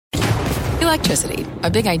Electricity, a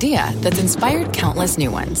big idea that's inspired countless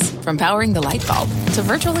new ones. From powering the light bulb to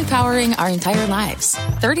virtually powering our entire lives.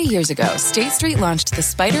 30 years ago, State Street launched the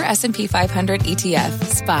SPDR S&P 500 ETF,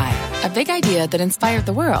 SPY. A big idea that inspired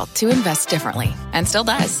the world to invest differently. And still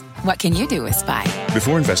does. What can you do with SPY?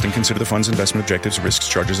 Before investing, consider the fund's investment objectives, risks,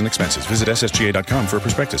 charges, and expenses. Visit ssga.com for a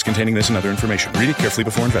prospectus containing this and other information. Read it carefully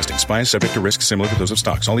before investing. SPY is subject to risks similar to those of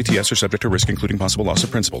stocks. All ETFs are subject to risk, including possible loss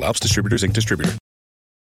of principal. Alps Distributors, Inc. Distributor.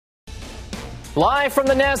 Live from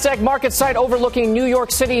the NASDAQ market site overlooking New York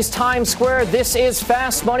City's Times Square, this is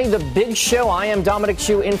Fast Money, the big show. I am Dominic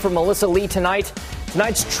Chu in for Melissa Lee tonight.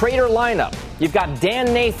 Tonight's trader lineup. You've got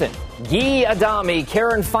Dan Nathan, Guy Adami,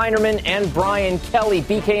 Karen Feinerman, and Brian Kelly.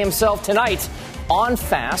 BK himself tonight on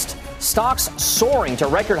Fast. Stocks soaring to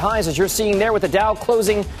record highs, as you're seeing there, with the Dow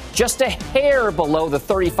closing just a hair below the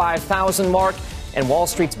 35,000 mark. And Wall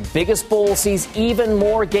Street's biggest bull sees even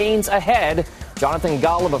more gains ahead. Jonathan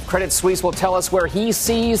Golub of Credit Suisse will tell us where he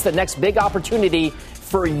sees the next big opportunity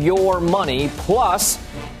for your money. Plus,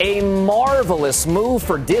 a marvelous move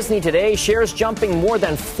for Disney today. Shares jumping more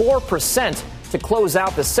than 4% to close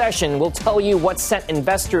out the session. We'll tell you what sent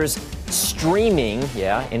investors streaming,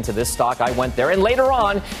 into this stock. I went there. And later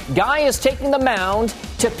on, Guy is taking the mound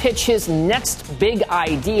to pitch his next big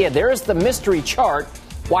idea. There's the mystery chart.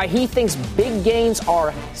 Why he thinks big gains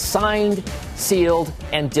are signed, sealed,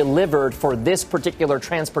 and delivered for this particular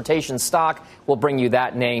transportation stock. We'll bring you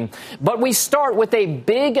that name. But we start with a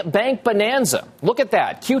big bank bonanza. Look at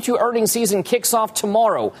that. Q2 earnings season kicks off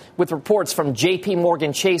tomorrow with reports from J.P.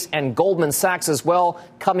 Morgan Chase and Goldman Sachs as well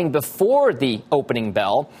coming before the opening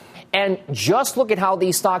bell. And just look at how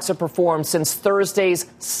these stocks have performed since Thursday's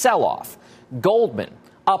sell-off. Goldman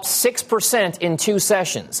up 6% in 2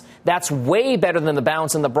 sessions. That's way better than the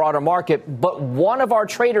bounce in the broader market. But one of our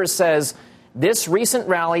traders says this recent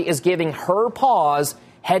rally is giving her pause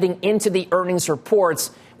heading into the earnings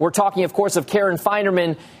reports. We're talking, of course, of Karen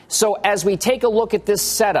Feinerman. So as we take a look at this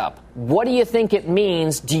setup, what do you think it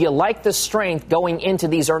means? Do you like the strength going into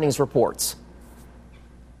these earnings reports?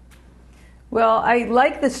 Well, I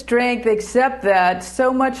like the strength, except that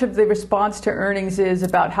so much of the response to earnings is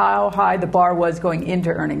about how high the bar was going into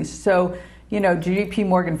earnings. So, JP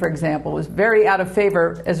Morgan, for example, was very out of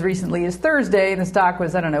favor as recently as Thursday, and the stock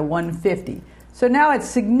was, 150. So now it's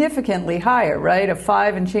significantly higher, right? A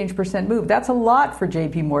 5% and change move. That's a lot for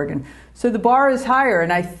JP Morgan. So the bar is higher,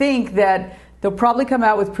 and I think that they'll probably come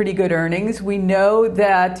out with pretty good earnings. We know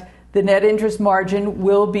that the net interest margin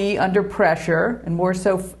will be under pressure, and more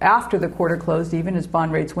so after the quarter closed, even as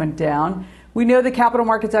bond rates went down. We know the capital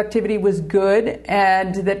markets activity was good,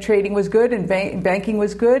 and that trading was good, and banking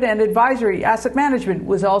was good, and advisory, asset management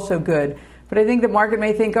was also good. But I think the market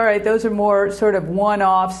may think, all right, those are more sort of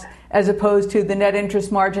one-offs as opposed to the net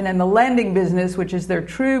interest margin and the lending business, which is their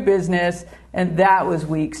true business, and that was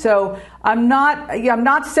weak. So I'm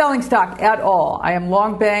not selling stock at all. I am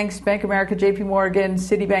long banks, Bank of America, JP Morgan,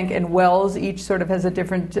 Citibank, and Wells. Each sort of has a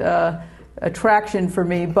different attraction for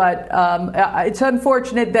me. But it's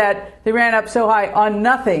unfortunate that they ran up so high on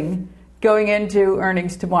nothing going into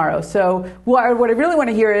earnings tomorrow. So what I really want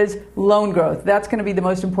to hear is loan growth. That's going to be the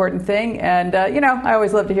most important thing. And, I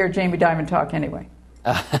always love to hear Jamie Dimon talk anyway.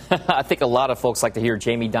 I think a lot of folks like to hear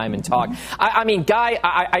Jamie Dimon talk. I mean, Guy,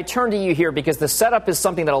 I turn to you here because the setup is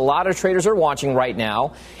something that a lot of traders are watching right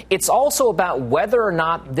now. It's also about whether or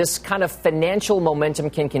not this kind of financial momentum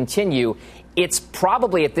can continue. It's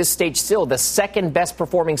probably at this stage still the second best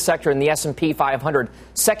performing sector in the S&P 500,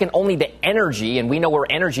 second only to energy, and we know where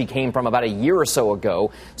energy came from about a year or so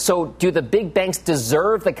ago. So do the big banks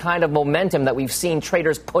deserve the kind of momentum that we've seen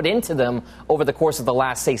traders put into them over the course of the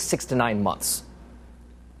last, say, 6 to 9 months?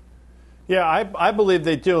 Yeah, I believe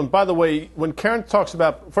they do. And by the way, when Karen talks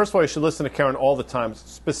about, first of all, you should listen to Karen all the time,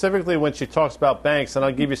 specifically when she talks about banks. And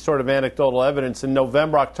I'll give you sort of anecdotal evidence. In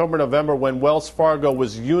October, November, when Wells Fargo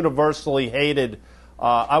was universally hated,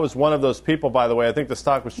 I was one of those people, by the way. I think the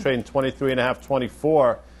stock was trading 23.5,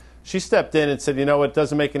 24. She stepped in and said, it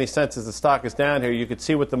doesn't make any sense as the stock is down here. You could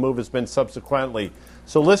see what the move has been subsequently.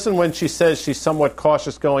 So listen when she says she's somewhat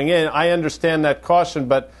cautious going in. I understand that caution,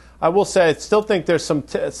 but I will say I still think there's some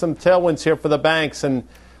tailwinds here for the banks, and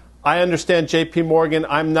I understand J.P. Morgan.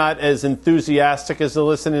 I'm not as enthusiastic as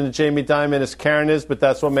listening to Jamie Dimon as Karen is, but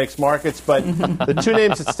that's what makes markets. But the two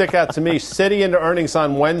names that stick out to me, Citi into earnings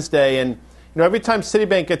on Wednesday, and every time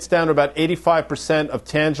Citibank gets down to about 85% of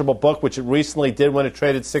tangible book, which it recently did when it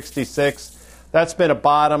traded 66, that's been a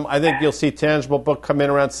bottom. I think you'll see tangible book come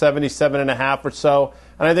in around 77.5 or so,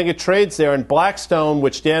 and I think it trades there. And Blackstone,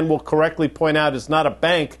 which Dan will correctly point out is not a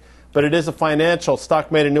bank, but it is a financial.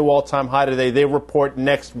 Stock made a new all-time high today. They report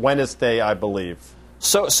next Wednesday, I believe.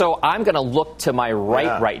 So I'm going to look to my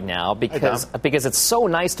right now because it's so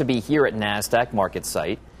nice to be here at NASDAQ market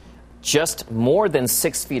site, just more than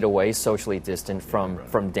 6 feet away, socially distant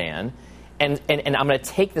from Dan. And I'm going to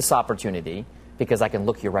take this opportunity because I can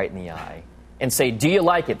look you right in the eye and say, do you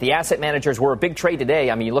like it? The asset managers were a big trade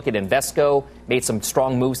today. I mean, you look at Invesco, made some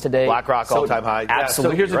strong moves today. BlackRock, all-time high.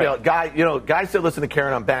 Absolutely. So here's the deal. Guys that listen to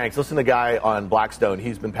Karen on banks, listen to the guy on Blackstone.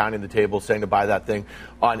 He's been pounding the table saying to buy that thing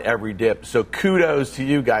on every dip. So kudos to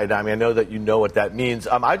you, Guy Adami. I know that you know what that means.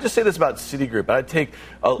 I just say this about Citigroup. I'd take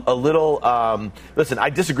a little listen,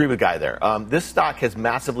 I disagree with Guy there. This stock has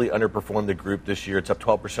massively underperformed the group this year. It's up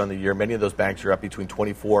 12% on the year. Many of those banks are up between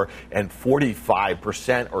 24 and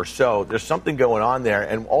 45% or so. There's something going on there.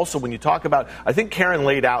 And also, when you talk about, I think Karen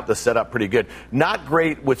laid out the setup pretty good. Not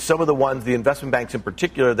great with some of the ones, the investment banks in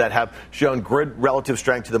particular, that have shown good relative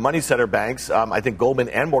strength to the money center banks. I think Goldman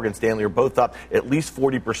and Morgan Stanley are both up at least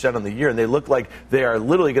 40% on the year, and they look like they are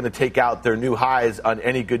literally going to take out their new highs on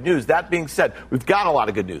any good news. That being said, we've got a lot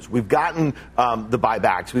of good news. We've gotten the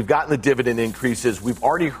buybacks. We've gotten the dividend increases. We've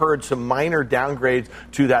already heard some minor downgrades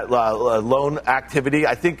to that loan activity.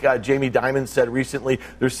 I think Jamie Dimon said recently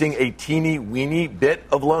they're seeing a teeny-weeny bit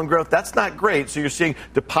of loan growth. That's not great. So you're seeing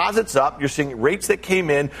deposits up. You're seeing rates that came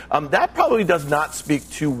in. That probably does not speak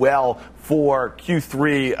too well for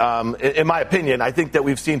Q3, in my opinion. I think that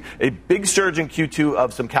we've seen a big surge in Q2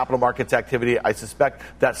 of some capital markets activity. I suspect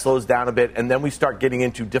that slows down a bit, and then we start getting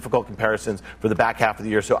into difficult comparisons for the back half of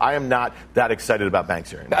the year. So I am not that excited about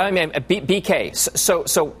banks here. I mean,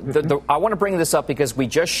 BK, I want to bring this up because we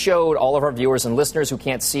just showed all of our viewers and listeners who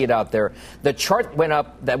can't see it out there. The chart went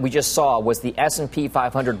up that we just saw was the S&P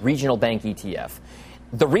 500 regional bank ETF.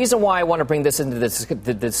 The reason why I want to bring this into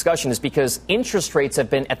the discussion is because interest rates have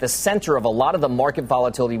been at the center of a lot of the market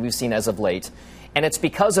volatility we've seen as of late. And it's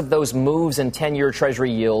because of those moves in 10-year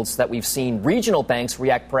Treasury yields that we've seen regional banks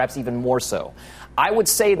react perhaps even more so. I would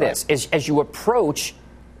say this, as you approach,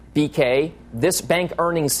 BK, this bank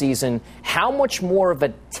earnings season, how much more of a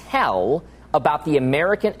tell about the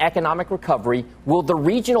American economic recovery will the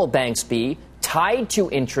regional banks be tied to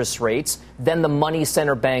interest rates than the money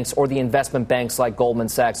center banks or the investment banks like Goldman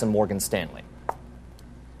Sachs and Morgan Stanley?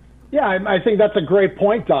 Yeah, I think that's a great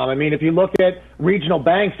point, Dom. I mean, if you look at regional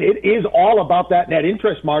banks, it is all about that net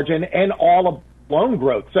interest margin and all of loan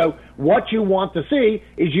growth. So what you want to see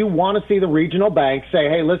is you want to see the regional banks say,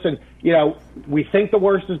 hey, listen, we think the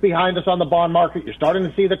worst is behind us on the bond market. You're starting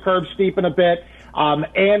to see the curve steepen a bit,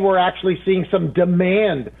 and we're actually seeing some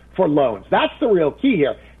demand for loans. That's the real key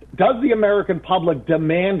here. Does the American public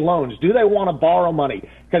demand loans? Do they want to borrow money?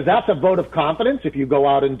 Because that's a vote of confidence. If you go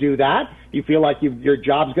out and do that, you feel like your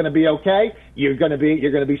job's going to be okay. You're going to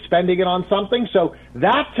be spending it on something. So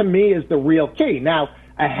that, to me, is the real key. Now,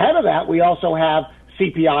 ahead of that, we also have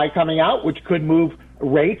CPI coming out, which could move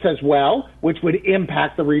rates as well, which would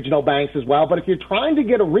impact the regional banks as well. But if you're trying to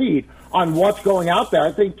get a read on what's going out there,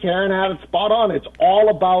 I think Karen had it spot on. It's all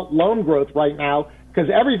about loan growth right now because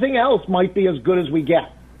everything else might be as good as we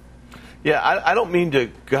get. Yeah, I don't mean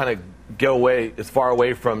to kind of go away as far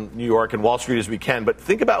away from New York and Wall Street as we can, but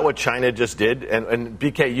think about what China just did. And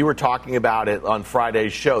BK, you were talking about it on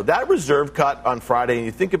Friday's show. That reserve cut on Friday, and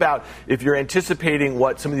you think about if you're anticipating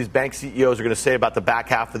what some of these bank CEOs are going to say about the back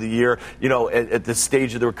half of the year, at this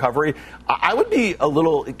stage of the recovery, I would be a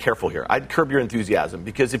little careful here. I'd curb your enthusiasm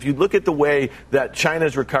because if you look at the way that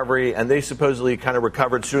China's recovery and they supposedly kind of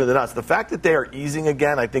recovered sooner than us, the fact that they are easing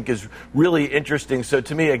again, I think is really interesting. So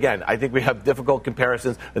to me, again, I think we have difficult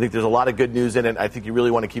comparisons. I think there's a lot of good news in it. I think you really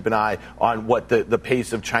want to keep an eye on what the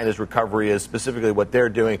pace of China's recovery is, specifically what they're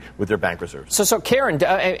doing with their bank reserves. So Karen,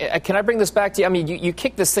 can I bring this back to you? I mean, you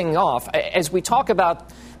kick this thing off. As we talk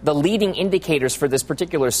about the leading indicators for this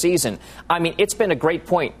particular season, I mean, it's been a great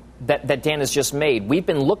point that Dan has just made. We've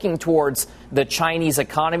been looking towards the Chinese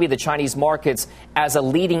economy, the Chinese markets, as a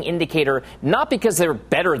leading indicator, not because they're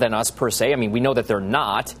better than us per se. I mean, we know that they're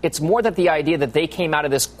not. It's more that the idea that they came out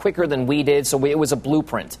of this quicker than we did, so it was a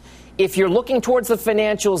blueprint. If you're looking towards the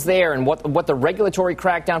financials there and what the regulatory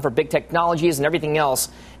crackdown for big technologies and everything else,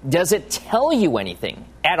 does it tell you anything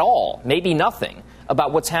at all? Maybe nothing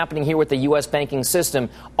about what's happening here with the U.S. banking system.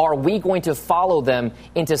 Are we going to follow them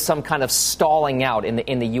into some kind of stalling out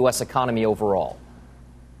in the U.S. economy overall?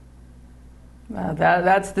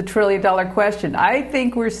 That's the $1 trillion question. I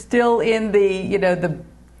think we're still in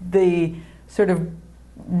the sort of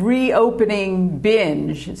reopening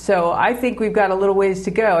binge. So I think we've got a little ways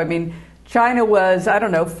to go. I mean, China was,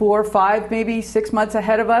 4, 5, maybe 6 months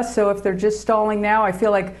ahead of us. So if they're just stalling now, I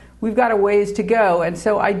feel like we've got a ways to go. And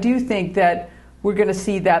so I do think that we're going to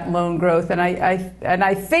see that loan growth. And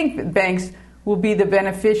I think that banks will be the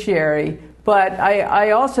beneficiary. But But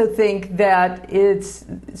I also think that it's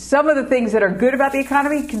some of the things that are good about the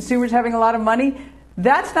economy, consumers having a lot of money,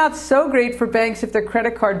 that's not so great for banks if their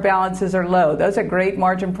credit card balances are low. Those are great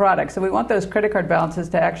margin products. So we want those credit card balances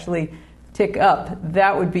to actually tick up.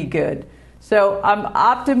 That would be good. So I'm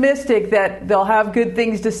optimistic that they'll have good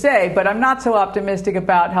things to say, but I'm not so optimistic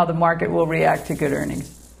about how the market will react to good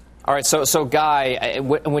earnings. All right, so Guy,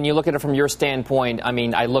 when you look at it from your standpoint, I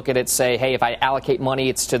mean, I look at it, say, hey, if I allocate money,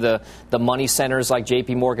 it's to the money centers like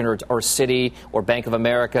J.P. Morgan or Citi or Bank of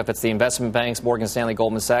America. If it's the investment banks, Morgan Stanley,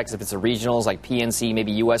 Goldman Sachs. If it's the regionals like PNC,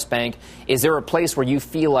 maybe U.S. Bank. Is there a place where you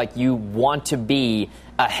feel like you want to be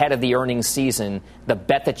ahead of the earnings season, the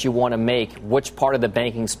bet that you want to make? Which part of the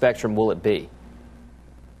banking spectrum will it be?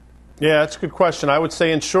 Yeah, that's a good question. I would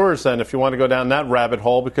say insurers then, if you want to go down that rabbit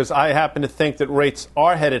hole, because I happen to think that rates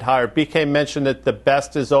are headed higher. BK mentioned that the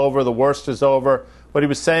best is over, the worst is over. What he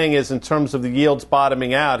was saying is in terms of the yields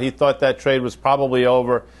bottoming out, he thought that trade was probably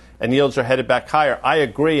over and yields are headed back higher. I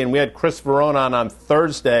agree, and we had Chris Verone on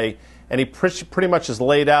Thursday, and he pretty much has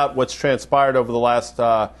laid out what's transpired over the last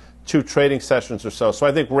two trading sessions or so. So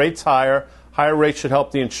I think rates higher rates should help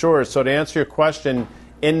the insurers. So to answer your question,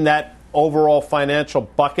 in that overall financial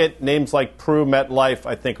bucket, names like Pru, MetLife,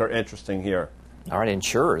 I think are interesting here. All right,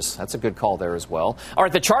 insurers. That's a good call there as well. All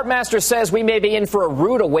right, the Chartmaster says we may be in for a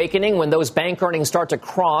rude awakening when those bank earnings start to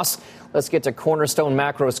cross. Let's get to Cornerstone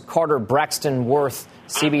Macro's Carter Braxton Worth,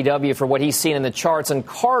 CBW, for what he's seen in the charts. And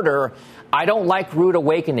Carter, I don't like rude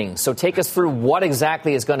awakening, so take us through what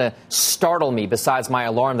exactly is going to startle me besides my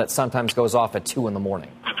alarm that sometimes goes off at 2 in the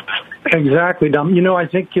morning. Exactly, Dom. You know, I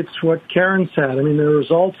think it's what Karen said. I mean, the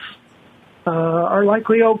results are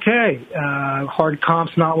likely okay. Hard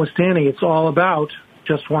comps notwithstanding, it's all about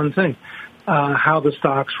just one thing, how the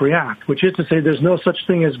stocks react, which is to say there's no such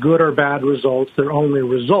thing as good or bad results. They're only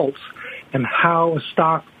results. And how a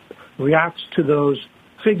stock reacts to those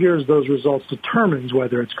figures, those results, determines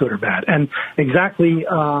whether it's good or bad. And exactly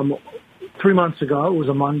 3 months ago, it was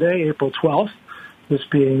a Monday, April 12th, this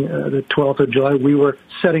being the 12th of July, we were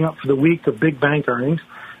setting up for the week of big bank earnings,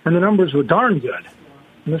 and the numbers were darn good.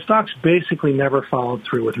 And the stocks basically never followed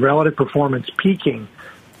through, with relative performance peaking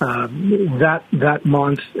that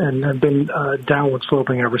month and have been downward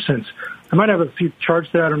sloping ever since. I might have a few charts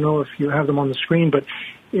there. I don't know if you have them on the screen, but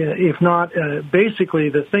if not, basically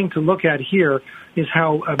the thing to look at here is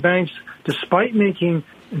how banks, despite making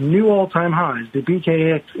new all-time highs, the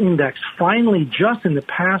BKX index finally just in the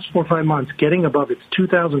past 4 or 5 months getting above its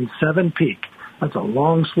 2007 peak. That's a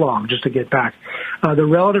long slog just to get back. The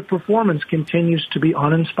relative performance continues to be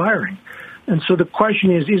uninspiring. And so the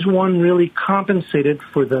question is one really compensated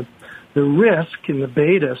for the risk and the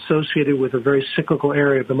beta associated with a very cyclical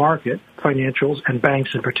area of the market, financials and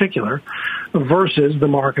banks in particular, versus the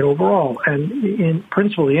market overall? And in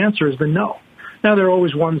principle, the answer is no. Now, there are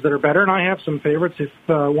always ones that are better, and I have some favorites. If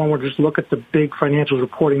one were to just look at the big financials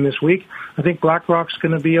reporting this week, I think BlackRock's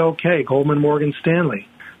going to be okay. Goldman, Morgan Stanley.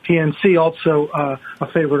 PNC also a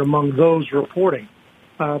favorite among those reporting.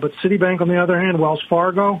 But Citibank, on the other hand, Wells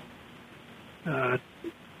Fargo,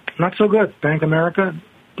 not so good. Bank of America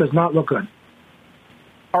does not look good.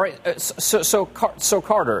 All right. So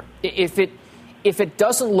Carter, if it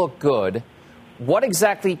doesn't look good, what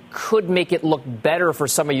exactly could make it look better for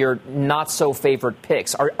some of your not so favored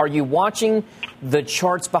picks? Are you watching the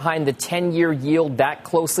charts behind the 10-year yield that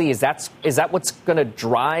closely? Is that what's going to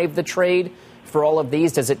drive the trade for all of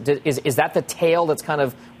these? Is that the tail that's kind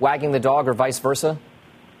of wagging the dog, or vice versa?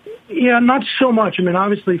 Yeah, not so much. I mean,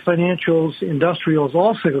 obviously, financials, industrials,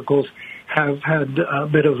 all cyclicals have had a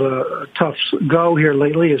bit of a tough go here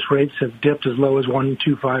lately as rates have dipped as low as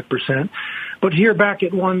 1.25%. But here back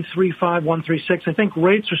at 1.35, 1.36, I think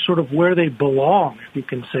rates are sort of where they belong, if you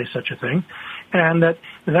can say such a thing. And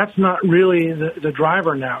that's not really the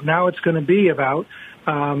driver now. Now it's going to be about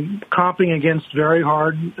comping against very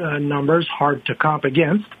hard numbers, hard to comp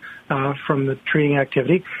against from the trading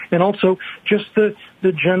activity, and also just the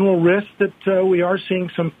general risk that we are seeing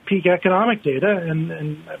some peak economic data,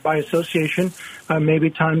 and by association, maybe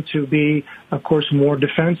time to be, of course, more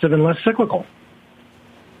defensive and less cyclical.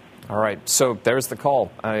 All right, so there's the call.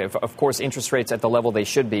 Of course, interest rates at the level they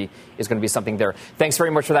should be is going to be something there. Thanks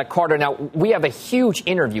very much for that, Carter. Now, we have a huge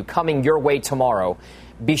interview coming your way tomorrow.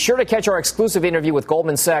 Be sure to catch our exclusive interview with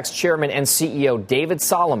Goldman Sachs Chairman and CEO David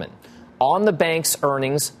Solomon on the bank's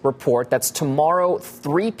earnings report. That's tomorrow,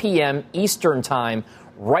 3 p.m. Eastern Time,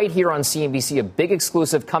 right here on CNBC, a big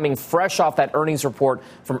exclusive coming fresh off that earnings report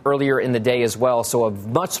from earlier in the day as well. So a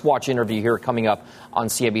must-watch interview here coming up on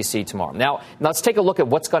CNBC tomorrow. Now, let's take a look at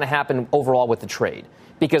what's going to happen overall with the trade.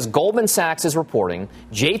 Because Goldman Sachs is reporting,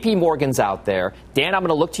 JP Morgan's out there. Dan, I'm going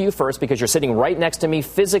to look to you first because you're sitting right next to me,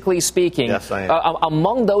 physically speaking. Yes, I am.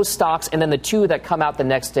 Among those stocks, and then the two that come out the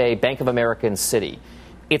next day, Bank of America and Citi.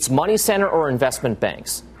 It's money center or investment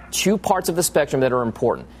banks. Two parts of the spectrum that are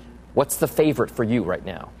important. What's the favorite for you right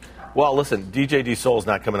now? Well, listen, DJD Soul's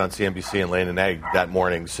not coming on CNBC and laying an egg that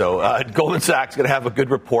morning. So Goldman Sachs is going to have a good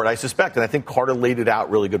report, I suspect. And I think Carter laid it out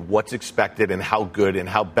really good, what's expected and how good and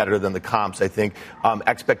how better than the comps. I think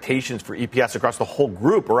expectations for EPS across the whole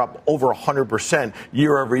group are up over 100%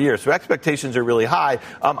 year over year. So expectations are really high.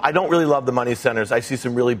 I don't really love the money centers. I see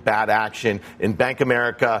some really bad action in Bank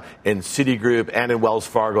America, in Citigroup, and in Wells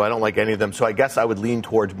Fargo. I don't like any of them. So I guess I would lean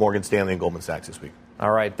towards Morgan Stanley and Goldman Sachs this week. All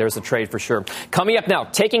right, there's a trade for sure. Coming up now,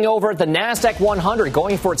 taking over the NASDAQ 100,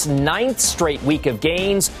 going for its 9th straight week of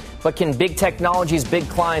gains. But can big technology's big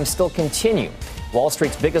climb still continue? Wall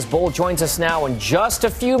Street's biggest bull joins us now in just a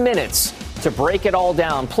few minutes to break it all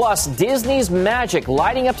down. Plus, Disney's magic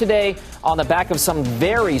lighting up today on the back of some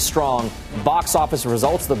very strong box office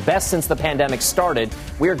results, the best since the pandemic started.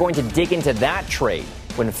 We are going to dig into that trade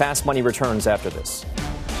when Fast Money returns after this.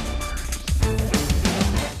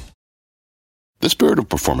 The spirit of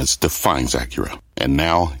performance defines Acura, and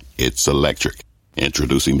now it's electric.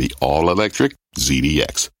 Introducing the all-electric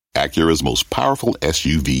ZDX, Acura's most powerful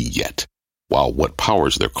SUV yet. While what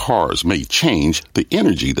powers their cars may change, the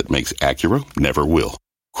energy that makes Acura never will.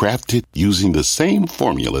 Crafted using the same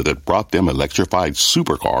formula that brought them electrified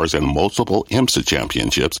supercars and multiple IMSA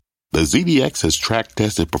championships, the ZDX has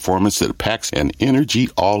track-tested performance that packs an energy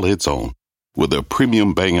all its own. With a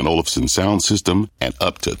premium Bang & Olufsen sound system and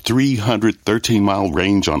up to 313-mile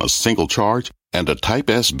range on a single charge and a Type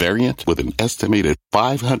S variant with an estimated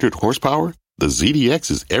 500 horsepower, the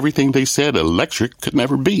ZDX is everything they said electric could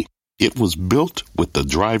never be. It was built with the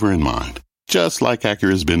driver in mind, just like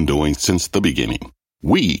Acura's been doing since the beginning.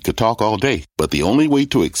 We could talk all day, but the only way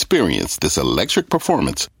to experience this electric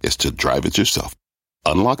performance is to drive it yourself.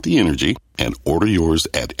 Unlock the energy and order yours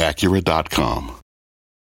at Acura.com.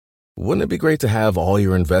 Wouldn't it be great to have all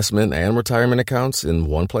your investment and retirement accounts in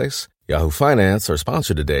one place? Yahoo Finance, our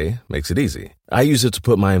sponsor today, makes it easy. I use it to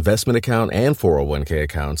put my investment account and 401k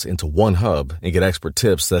accounts into one hub and get expert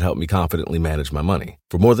tips that help me confidently manage my money.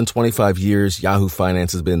 For more than 25 years, Yahoo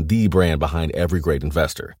Finance has been the brand behind every great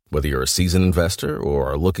investor. Whether you're a seasoned investor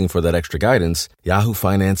or are looking for that extra guidance, Yahoo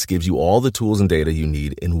Finance gives you all the tools and data you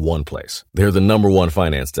need in one place. They're the #1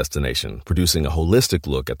 finance destination, producing a holistic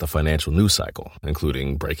look at the financial news cycle,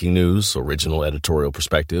 including breaking news, original editorial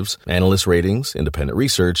perspectives, analyst ratings, independent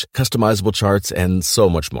research, customizable charts, and so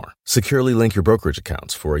much more. Securely link your brokerage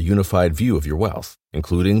accounts for a unified view of your wealth,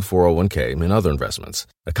 including 401k and other investments.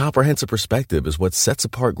 A comprehensive perspective is what sets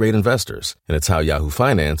apart great investors, and it's how Yahoo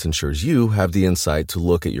Finance ensures you have the insight to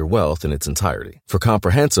look at your wealth in its entirety. For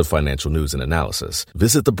comprehensive financial news and analysis,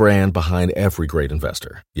 visit the brand behind every great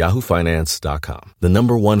investor, yahoofinance.com, the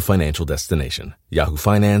 #1 financial destination,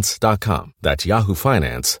 yahoofinance.com. That's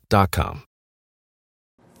yahoofinance.com.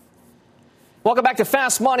 Welcome back to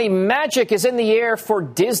Fast Money. Magic is in the air for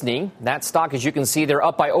Disney. That stock, as you can see, they're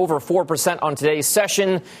up by over 4% on today's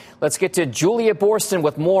session. Let's get to Julia Boorstin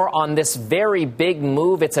with more on this very big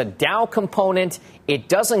move. It's a Dow component. It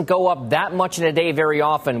doesn't go up that much in a day very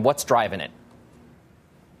often. What's driving it?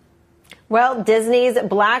 Well, Disney's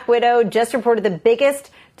Black Widow just reported the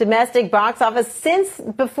biggest domestic box office since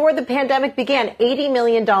before the pandemic began, $80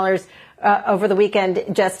 million over the weekend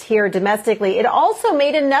just here domestically. It also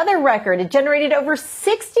made another record. It generated over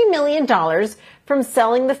 $60 million from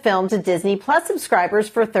selling the film to Disney Plus subscribers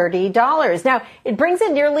for $30. Now, it brings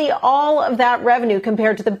in nearly all of that revenue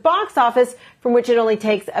compared to the box office, from which it only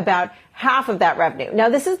takes about half of that revenue. Now,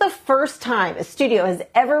 this is the first time a studio has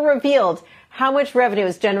ever revealed how much revenue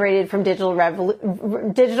is generated from digital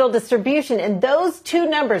distribution. And those two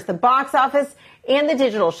numbers, the box office and the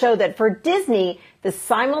digital, show that for Disney, the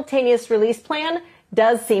simultaneous release plan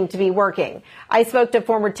does seem to be working. I spoke to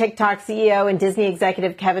former TikTok CEO and Disney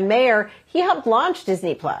executive Kevin Mayer. He helped launch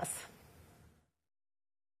Disney Plus.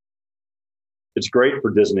 It's great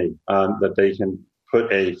for Disney that they can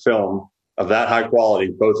put a film of that high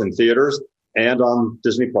quality both in theaters and on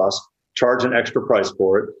Disney Plus, charge an extra price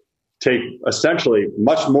for it, take essentially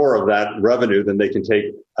much more of that revenue than they can take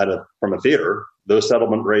from a theater. Those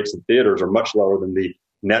settlement rates in theaters are much lower than the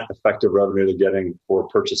net effective revenue they're getting for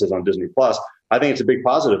purchases on Disney Plus. I think it's a big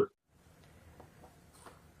positive.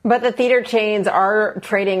 But the theater chains are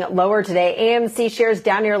trading lower today. AMC shares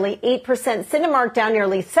down nearly 8%, Cinemark down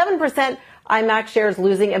nearly 7%, IMAX shares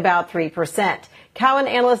losing about 3%. Cowen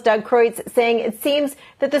analyst Doug Kreutz saying it seems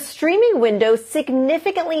that the streaming window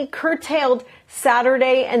significantly curtailed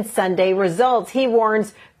Saturday and Sunday results. He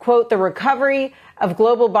warns, quote, the recovery of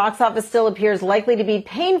global box office still appears likely to be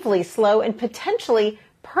painfully slow and potentially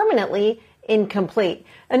permanently incomplete.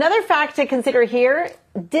 Another fact to consider here,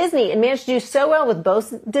 Disney managed to do so well with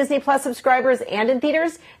both Disney Plus subscribers and in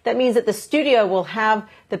theaters. That means that the studio will have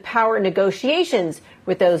the power in negotiations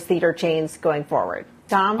with those theater chains going forward.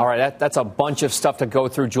 Tom? All right, that's a bunch of stuff to go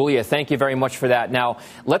through. Julia, thank you very much for that. Now,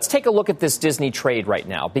 let's take a look at this Disney trade right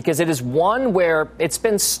now, because it is one where it's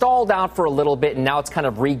been stalled out for a little bit, and now it's kind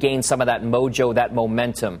of regained some of that mojo, that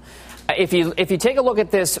momentum. If you take a look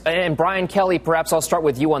at this, and Brian Kelly, perhaps I'll start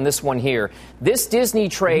with you on this one here. This Disney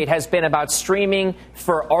trade has been about streaming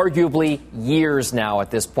for arguably years now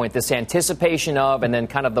at this point, this anticipation of and then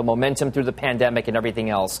kind of the momentum through the pandemic and everything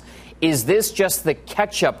else. Is this just the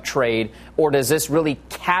catch-up trade, or does this really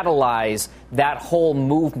catalyze that whole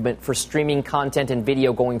movement for streaming content and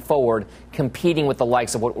video going forward, competing with the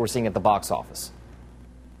likes of what we're seeing at the box office?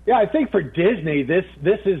 Yeah, I think for Disney, this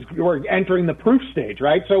is, we're entering the proof stage,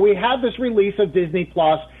 right? So we had this release of Disney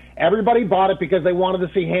Plus. Everybody bought it because they wanted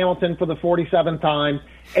to see Hamilton for the 47th time.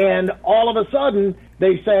 And all of a sudden,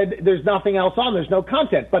 they said there's nothing else on. There's no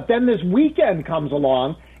content. But then this weekend comes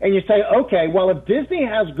along, and you say, okay, well, if Disney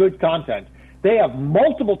has good content, they have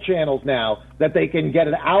multiple channels now that they can get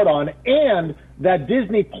it out on, and that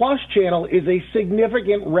Disney Plus channel is a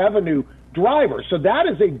significant revenue driver. So that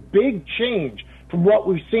is a big change from what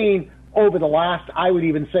we've seen over the last, I would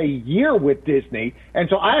even say, year with Disney. And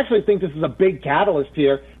so I actually think this is a big catalyst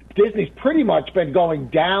here. Disney's pretty much been going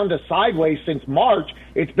down to sideways since March.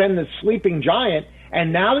 It's been the sleeping giant.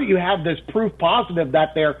 And now that you have this proof positive that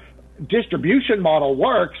their distribution model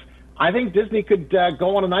works, I think Disney could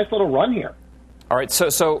go on a nice little run here. All right,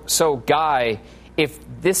 so Guy, if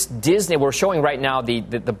this Disney, we're showing right now the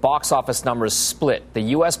box office numbers split. The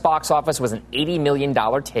U.S. box office was an $80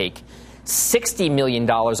 million take. $60 million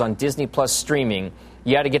on Disney Plus streaming.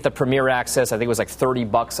 You had to get the Premier Access. I think it was like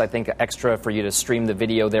 $30, I think, extra for you to stream the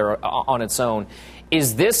video there on its own.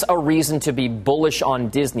 Is this a reason to be bullish on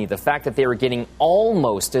Disney? The fact that they were getting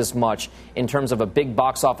almost as much in terms of a big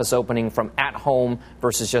box office opening from at home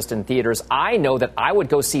versus just in theaters. I know that I would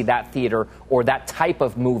go see that theater or that type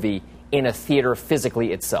of movie in a theater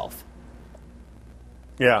physically itself.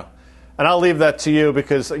 Yeah. And I'll leave that to you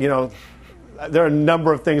because, you know, there are a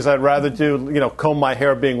number of things I'd rather do, you know, comb my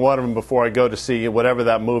hair being one of them before I go to see whatever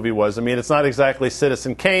that movie was. I mean, it's not exactly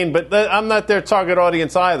Citizen Kane, but I'm not their target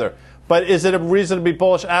audience either. But is it a reason to be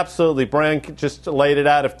bullish? Absolutely. Brian just laid it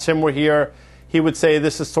out. If Tim were here, he would say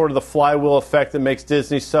this is sort of the flywheel effect that makes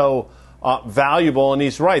Disney so valuable, and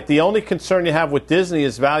he's right. The only concern you have with Disney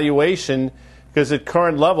is valuation, because at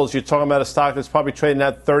current levels, you're talking about a stock that's probably trading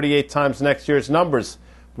at 38 times next year's numbers.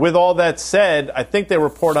 With all that said, I think they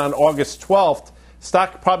report on August 12th,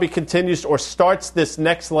 stock probably continues or starts this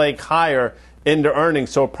next leg higher into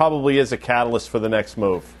earnings, so it probably is a catalyst for the next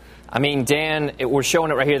move. I mean, Dan, we're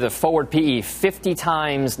showing it right here, the forward PE, 50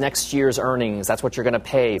 times next year's earnings. That's what you're going to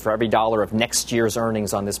pay for every dollar of next year's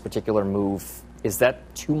earnings on this particular move. Is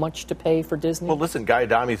that too much to pay for Disney? Well, listen, Guy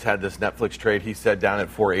Adami's had this Netflix trade. He said down at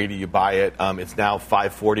 $4.80, you buy it. It's now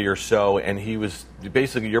 $5.40 or so, and he was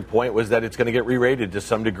basically, your point was that it's going to get re-rated to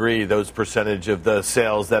some degree, those percentage of the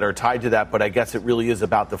sales that are tied to that. But I guess it really is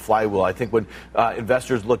about the flywheel. I think when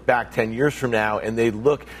investors look back 10 years from now and they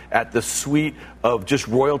look at the suite of just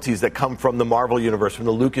royalties that come from the Marvel universe, from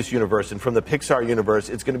the Lucas universe, and from the Pixar universe,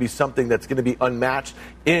 it's going to be something that's going to be unmatched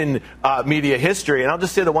in media history. And I'll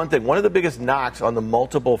just say the one thing. One of the biggest knocks on the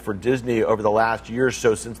multiple for Disney over the last year or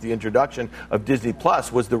so since the introduction of Disney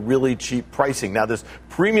Plus was the really cheap pricing. Now, this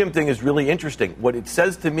premium thing is really interesting. What it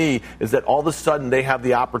says to me is that all of a sudden they have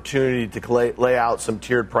the opportunity to lay out some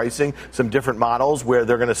tiered pricing, some different models where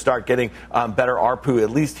they're going to start getting better ARPU, at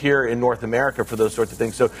least here in North America, for those sorts of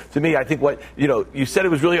things. So to me, I think what, you said it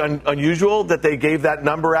was really unusual that they gave that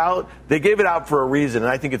number out. They gave it out for a reason, and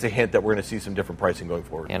I think it's a hint that we're going to see some different pricing going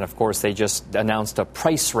forward. And of course, they just announced a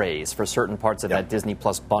price raise for certain parts of that Disney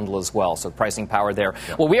Plus bundle as well. So pricing power there.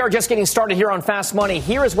 Yep. Well, we are just getting started here on Fast Money.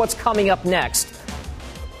 Here is what's coming up next.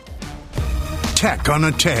 Tech on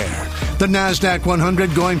a tear. The NASDAQ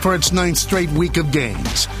 100 going for its 9th straight week of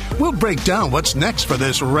gains. We'll break down what's next for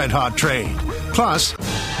this red-hot trade. Plus,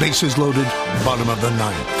 bases loaded, bottom of the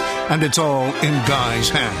 9th. And it's all in Guy's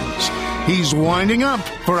hands. He's winding up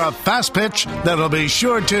for a fast pitch that'll be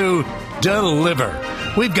sure to deliver.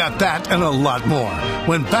 We've got that and a lot more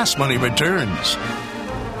when Fast Money returns.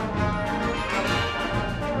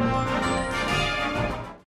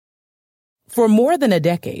 For more than a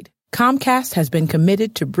decade, Comcast has been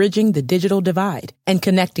committed to bridging the digital divide and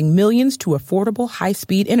connecting millions to affordable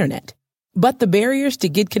high-speed internet. But the barriers to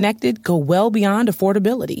get connected go well beyond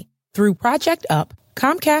affordability. Through Project Up,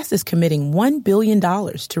 Comcast is committing $1 billion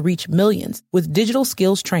to reach millions with digital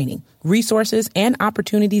skills training, resources, and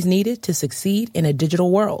opportunities needed to succeed in a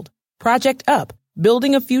digital world. Project Up,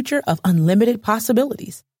 building a future of unlimited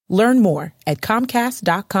possibilities. Learn more at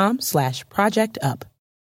comcast.com/projectup.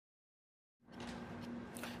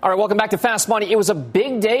 All right, welcome back to Fast Money. It was a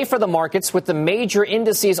big day for the markets with the major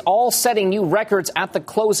indices all setting new records at the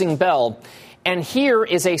closing bell. And here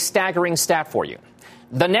is a staggering stat for you.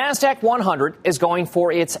 The NASDAQ 100 is going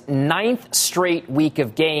for its 9th straight week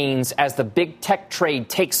of gains as the big tech trade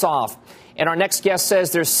takes off. And our next guest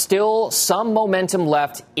says there's still some momentum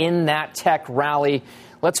left in that tech rally.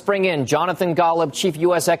 Let's bring in Jonathan Golub, Chief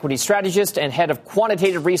U.S. Equity Strategist and Head of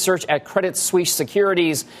Quantitative Research at Credit Suisse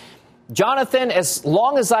Securities. Jonathan, as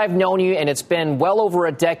long as I've known you, and it's been well over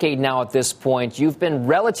a decade now at this point, you've been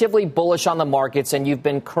relatively bullish on the markets, and you've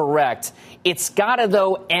been correct. It's got to,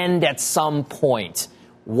 though, end at some point.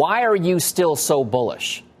 Why are you still so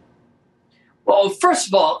bullish? Well, first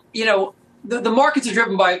of all, the markets are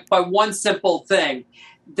driven by one simple thing,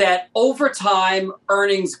 that over time,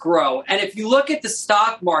 earnings grow. And if you look at the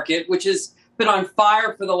stock market, which has been on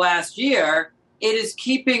fire for the last year, it is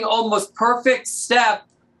keeping almost perfect step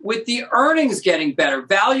with the earnings getting better.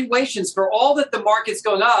 Valuations, for all that the market's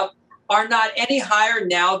going up, are not any higher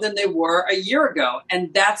now than they were a year ago.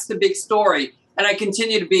 And that's the big story. And I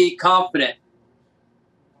continue to be confident.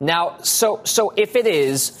 Now, so if it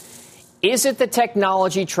is it the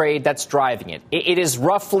technology trade that's driving it? It is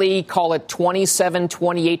roughly, call it 27,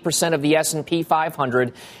 28% of the S&P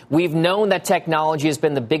 500. We've known that technology has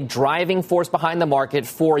been the big driving force behind the market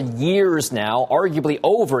for years now, arguably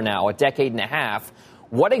over now, a decade and a half.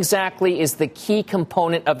 What exactly is the key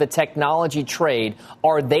component of the technology trade?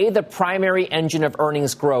 Are they the primary engine of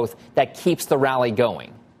earnings growth that keeps the rally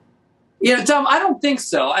going? Tom, I don't think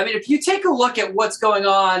so. I mean, if you take a look at what's going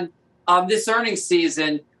on this earnings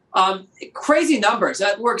season, crazy numbers.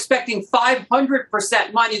 We're expecting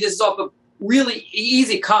 500%. Mind you, this is off of really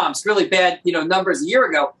easy comps, really bad numbers a year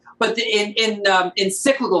ago. But in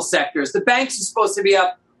cyclical sectors, the banks are supposed to be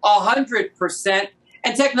up 100%.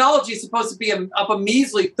 And technology is supposed to be up a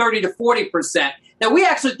measly 30 to 40%. Now, we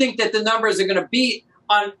actually think that the numbers are going to beat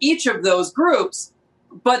on each of those groups.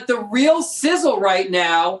 But the real sizzle right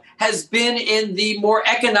now has been in the more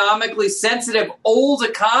economically sensitive old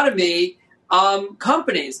economy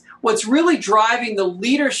companies. What's really driving the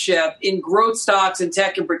leadership in growth stocks and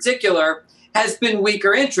tech in particular has been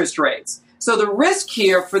weaker interest rates. So the risk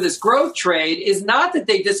here for this growth trade is not that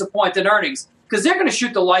they disappoint in earnings, because they're going to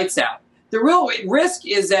shoot the lights out. The real risk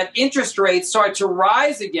is that interest rates start to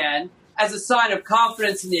rise again as a sign of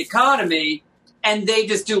confidence in the economy, and they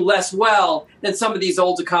just do less well than some of these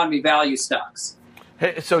old economy value stocks.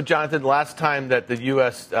 Hey, so, Jonathan, last time that the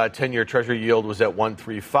U.S. 10-year Treasury yield was at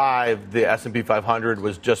 1.35, the S&P 500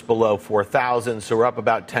 was just below 4,000, so we're up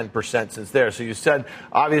about 10% since there. So you said,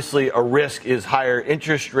 obviously, a risk is higher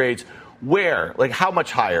interest rates. Where? Like, how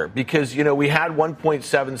much higher? Because, we had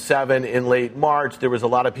 1.77 in late March. There was a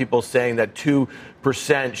lot of people saying that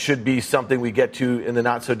 2% should be something we get to in the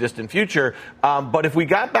not-so-distant future. But if we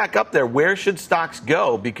got back up there, where should stocks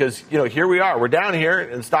go? Because, here we are. We're down here,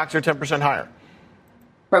 and stocks are 10% higher.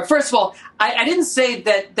 Right. First of all, I didn't say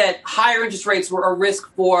that higher interest rates were a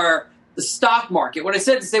risk for the stock market. What I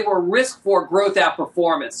said is they were a risk for growth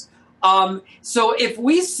outperformance. So if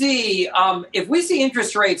we see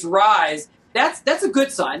interest rates rise, that's a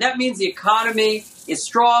good sign. That means the economy is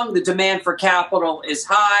strong, the demand for capital is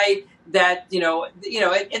high. That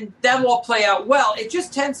and that will all play out well. It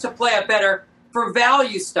just tends to play out better for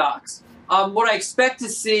value stocks. What I expect to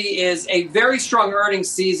see is a very strong earnings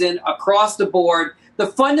season across the board. The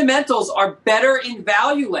fundamentals are better in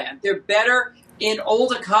value land. They're better in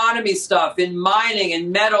old economy stuff, in mining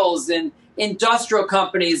and metals and industrial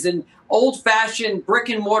companies and old-fashioned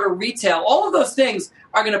brick-and-mortar retail. All of those things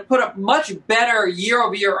are going to put up much better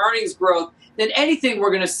year-over-year earnings growth than anything we're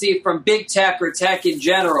going to see from big tech or tech in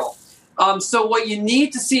general. So what you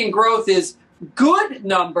need to see in growth is good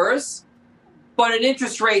numbers, but an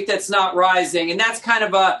interest rate that's not rising. And that's kind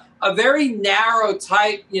of a very narrow,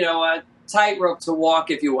 tightrope to walk,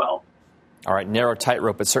 if you will. All right, narrow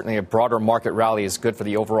tightrope, but certainly a broader market rally is good for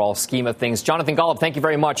the overall scheme of things. Jonathan Golub, thank you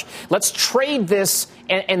very much. Let's trade this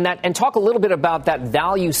and talk a little bit about that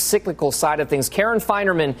value cyclical side of things. Karen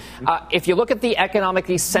Finerman, if you look at the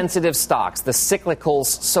economically sensitive stocks, the cyclicals,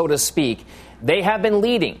 so to speak, they have been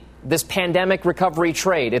leading this pandemic recovery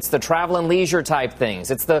trade. It's the travel and leisure type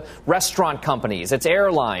things. It's the restaurant companies. It's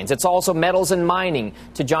airlines. It's also metals and mining,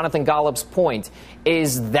 to Jonathan Gollop's point.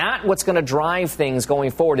 Is that what's going to drive things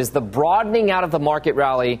going forward? Is the broadening out of the market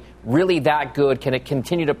rally really that good? Can it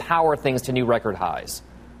continue to power things to new record highs?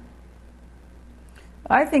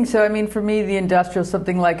 I think so. I mean, for me, the industrial,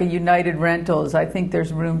 something like a United Rentals, I think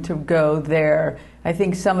there's room to go there. I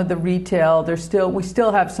think some of the retail, we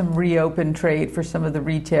still have some reopen trade for some of the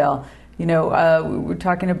retail. You know, we're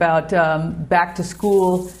talking about back to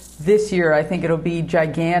school this year. I think it'll be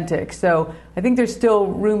gigantic. So I think there's still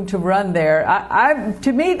room to run there.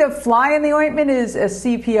 To me, the fly in the ointment is a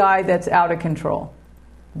CPI that's out of control.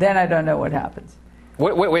 Then I don't know what happens.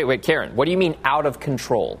 Wait, Karen. What do you mean out of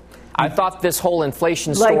control? I thought this whole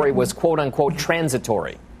inflation story was quote unquote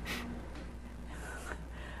transitory.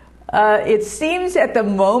 It seems at the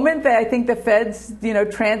moment that I think the Fed's,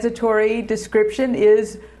 transitory description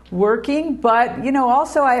is working. But,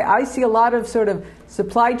 also I see a lot of sort of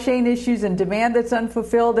supply chain issues and demand that's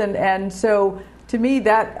unfulfilled. And so to me,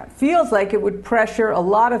 that feels like it would pressure a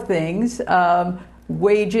lot of things,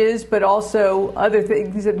 wages, but also other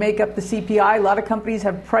things that make up the CPI. A lot of companies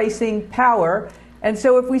have pricing power. And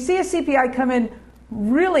so if we see a CPI come in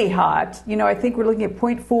really hot, I think we're looking at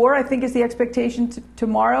 0.4, I think is the expectation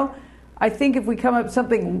tomorrow. I think if we come up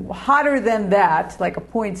something hotter than that, like a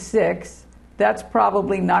 0.6, that's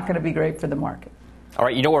probably not going to be great for the market. All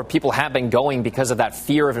right, where people have been going because of that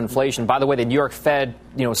fear of inflation. By the way, the New York Fed,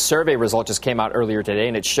 survey result just came out earlier today,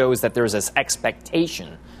 and it shows that there's this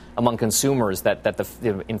expectation among consumers that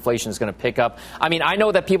the inflation is going to pick up. I mean, I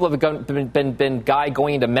know that people have been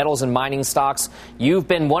going into metals and mining stocks. You've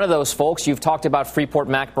been one of those folks. You've talked about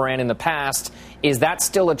Freeport-McMoRan in the past. Is that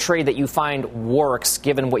still a trade that you find works,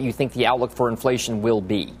 given what you think the outlook for inflation will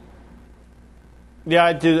be? Yeah,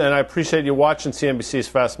 I do, and I appreciate you watching CNBC's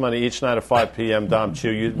Fast Money each night at 5 p.m., Dom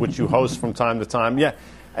Chu, which you host from time to time. Yeah,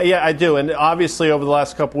 I do. And obviously over the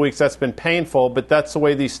last couple of weeks, that's been painful, but that's the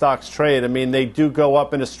way these stocks trade. I mean, they do go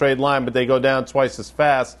up in a straight line, but they go down twice as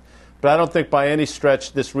fast. But I don't think by any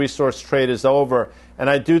stretch this resource trade is over. And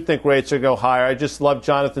I do think rates are going to go higher. I just love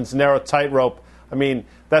Jonathan's narrow tightrope. I mean,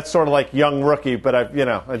 that's sort of like young rookie, but I'm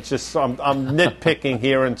nitpicking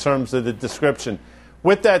here in terms of the description.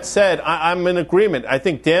 With that said, I'm in agreement. I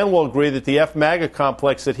think Dan will agree that the FMAGA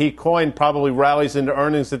complex that he coined probably rallies into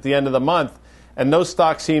earnings at the end of the month. And those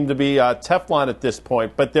stocks seem to be Teflon at this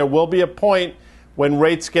point. But there will be a point when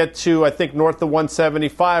rates get to, I think, north of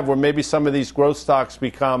 175, where maybe some of these growth stocks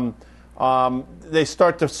become, they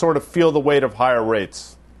start to sort of feel the weight of higher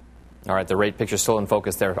rates. All right, the rate picture still in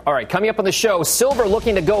focus there. All right, coming up on the show, silver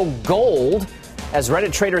looking to go gold as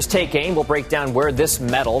Reddit traders take aim. We'll break down where this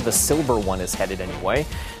metal, the silver one, is headed anyway.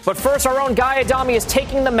 But first, our own Guy Adami is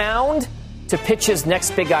taking the mound to pitch his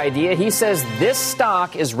next big idea. He says this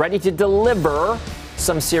stock is ready to deliver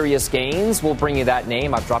some serious gains. We'll bring you that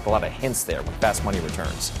name. I've dropped a lot of hints there when Fast Money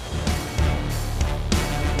returns.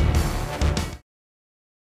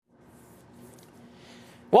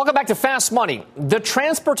 Welcome back to Fast Money. The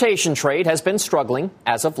transportation trade has been struggling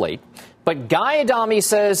as of late, but Guy Adami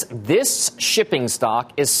says this shipping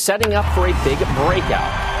stock is setting up for a big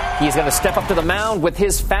breakout. He's going to step up to the mound with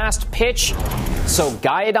his fast pitch. So,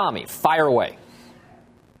 Guy Adami, fire away.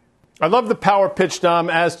 I love the power pitch, Dom,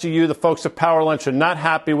 as do you. The folks at Power Lunch are not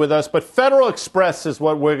happy with us, but Federal Express is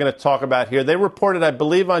what we're going to talk about here. They reported, I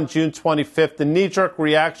believe, on June 25th. The knee-jerk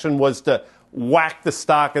reaction was to whack the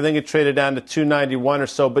stock. I think it traded down to 291 or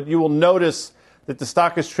so, but you will notice that the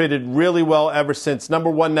stock has traded really well ever since. Number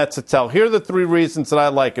one, Netzatel. Here are the three reasons that I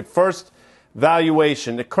like it. First,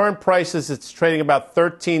 valuation. At current prices, it's trading about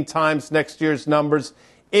 13 times next year's numbers.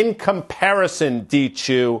 In comparison,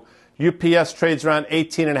 D-Chew, UPS trades around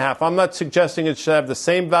 18.5. I'm not suggesting it should have the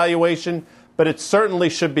same valuation, but it certainly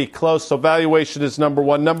should be close. So valuation is number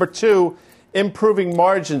one. Number two, improving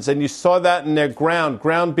margins, and you saw that in their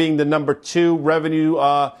Ground being the number two revenue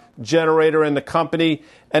generator in the company.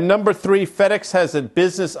 And number three, FedEx has a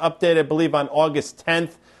business update, I believe, on August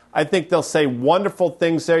 10th. I think they'll say wonderful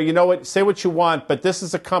things there. You know what? Say what you want, but this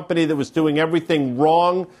is a company that was doing everything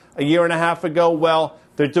wrong a year and a half ago. Well,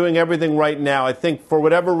 they're doing everything right now. I think for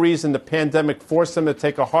whatever reason, the pandemic forced them to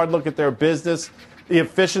take a hard look at their business. The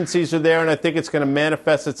efficiencies are there, and I think it's going to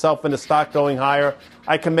manifest itself in the stock going higher.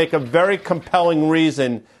 I can make a very compelling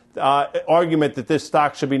argument that this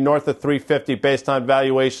stock should be north of 350 based on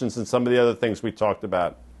valuations and some of the other things we talked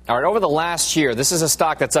about. All right, over the last year, this is a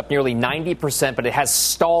stock that's up nearly 90%, but it has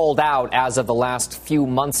stalled out as of the last few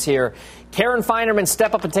months here. Karen Finerman,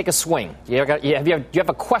 step up and take a swing. Do you have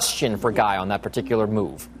a question for Guy on that particular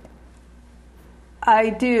move?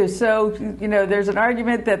 I do. So, there's an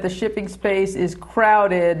argument that the shipping space is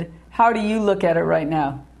crowded. How do you look at it right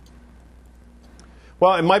now?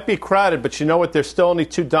 Well, it might be crowded, but you know what? There's still only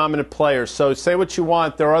two dominant players. So say what you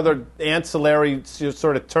want. There are other ancillary,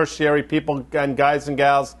 sort of tertiary people and guys and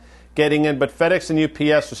gals getting in. But FedEx and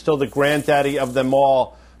UPS are still the granddaddy of them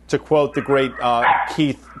all, to quote the great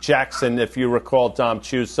Keith Jackson, if you recall, Dom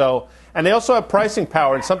Chu. So, and they also have pricing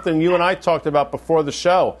power, and something you and I talked about before the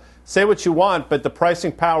show. Say what you want, but the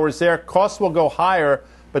pricing power is there. Costs will go higher,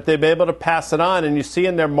 but they'll be able to pass it on. And you see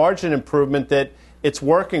in their margin improvement that it's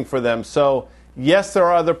working for them. So, yes, there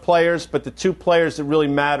are other players, but the two players that really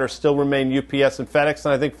matter still remain UPS and FedEx,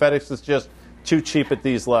 and I think FedEx is just too cheap at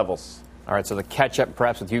these levels. All right, so the catch-up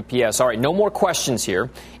perhaps with UPS. All right, no more questions here.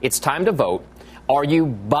 It's time to vote. Are you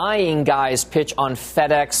buying Guy's pitch on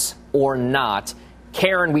FedEx or not?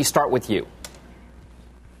 Karen, we start with you.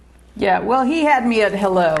 Yeah, well, he had me at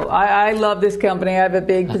hello. I love this company. I have a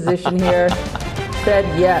big position here. Said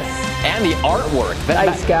yes. And the artwork.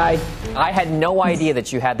 Nice guy. I had no idea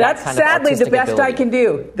that you had that kind of artistic That's sadly the best ability. I can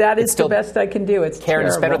do. That is the best I can do. It's Karen, terrible.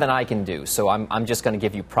 it's better than I can do, so I'm just going to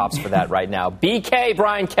give you props for that right now. BK,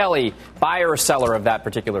 Brian Kelly, buyer or seller of that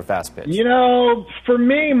particular fast pitch? For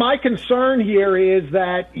me, my concern here is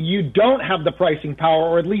that you don't have the pricing power,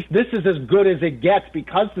 or at least this is as good as it gets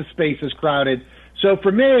because the space is crowded. So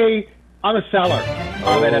for me, I'm a seller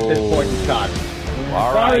of it at this point in time.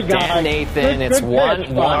 All right, Dan Nathan. It's one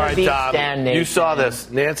beat Dan Nathan. You saw this.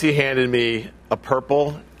 Nancy handed me a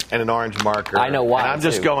purple and an orange marker. I know why. And I'm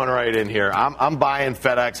just going right in here. I'm buying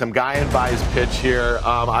FedEx. I'm buying his pitch here.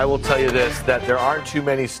 I will tell you this, that there aren't too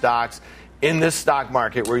many stocks in this stock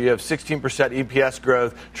market where you have 16% EPS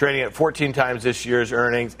growth, trading at 14 times this year's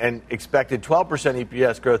earnings, and expected 12%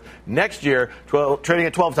 EPS growth next year, trading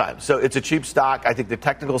at 12 times. So it's a cheap stock. I think the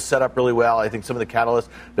technical's set up really well. I think some of the catalysts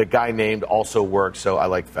that Guy named also work, so I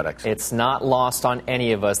like FedEx. It's not lost on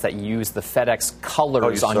any of us that use the FedEx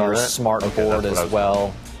colors on your smart board as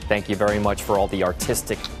well. Thank you very much for all the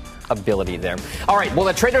artistic ability there. All right, well,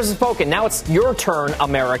 the traders have spoken. Now it's your turn,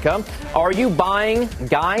 America. Are you buying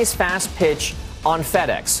Guy's fast pitch on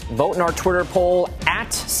FedEx? Vote in our Twitter poll at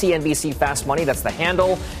CNBC Fast Money. That's the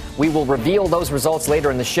handle. We will reveal those results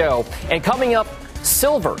later in the show. And coming up,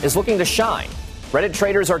 silver is looking to shine. Reddit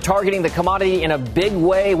traders are targeting the commodity in a big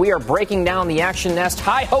way. We are breaking down the action nest.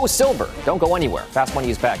 Hi-ho, silver. Don't go anywhere. Fast Money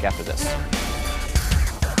is back after this.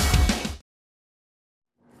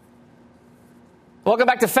 Welcome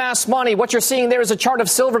back to Fast Money. What you're seeing there is a chart of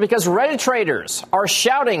silver because Reddit traders are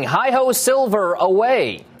shouting hi-ho silver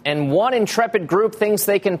away. And one intrepid group thinks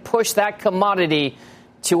they can push that commodity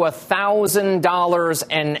to $1,000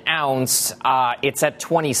 an ounce. It's at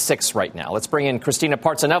 26 right now. Let's bring in Christina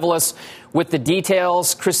Partsenevelos with the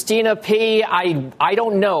details. Christina P., I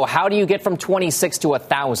don't know. How do you get from 26 to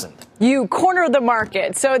 1,000? You corner the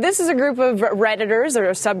market. So this is a group of Redditors, or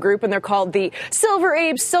a subgroup, and they're called the Silver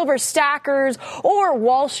Apes, Silver Stackers, or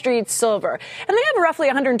Wall Street Silver. And they have roughly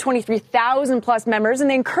 123,000 plus members, and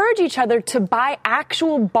they encourage each other to buy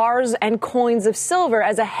actual bars and coins of silver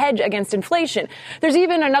as a hedge against inflation. There's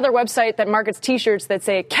even another website that markets T-shirts that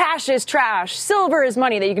say cash is trash, silver is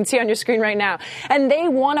money, that you can see on your screen right now. And they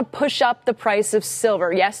want to push up the price of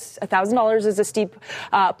silver. Yes, $1,000 is a steep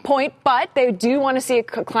point, but they do want to see it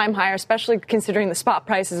climb higher, especially considering the spot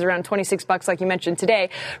price is around $26, like you mentioned today.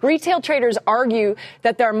 Retail traders argue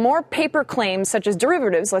that there are more paper claims, such as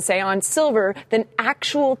derivatives, let's say, on silver than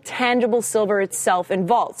actual tangible silver itself in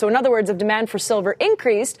vaults. So in other words, if demand for silver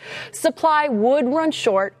increased, supply would run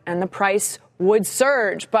short and the price would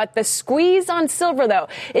surge. But the squeeze on silver, though,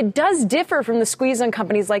 it does differ from the squeeze on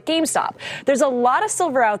companies like GameStop. There's a lot of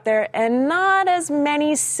silver out there and not as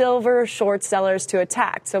many silver short sellers to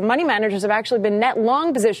attack. So money managers have actually been net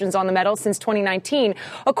long positions on the metal since 2019,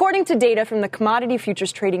 according to data from the Commodity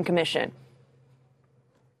Futures Trading Commission.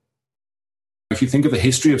 If you think of the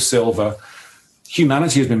history of silver,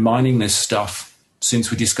 humanity has been mining this stuff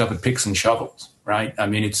since we discovered picks and shovels, right? I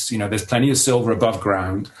mean, it's, there's plenty of silver above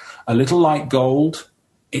ground. A little like gold,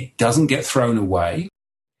 it doesn't get thrown away.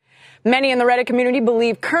 Many in the Reddit community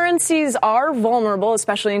believe currencies are vulnerable,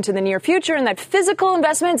 especially into the near future, and that physical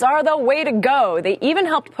investments are the way to go. They even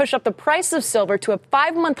helped push up the price of silver to a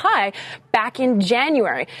 5-month high back in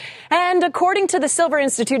January. And according to the Silver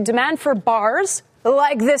Institute, demand for bars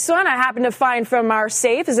like this one I happen to find from our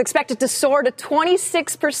safe is expected to soar to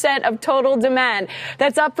 26% of total demand.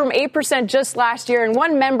 That's up from 8% just last year. And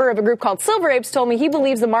one member of a group called Silver Apes told me he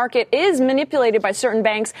believes the market is manipulated by certain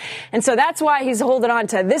banks. And so that's why he's holding on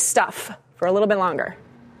to this stuff for a little bit longer.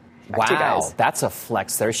 Wow, that's a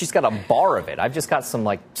flex there. She's got a bar of it. I've just got some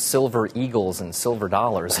like silver eagles and silver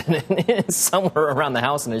dollars somewhere around the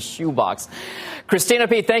house in a shoebox. Christina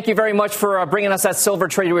P., thank you very much for bringing us that silver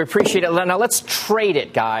trade. We appreciate it. Now let's trade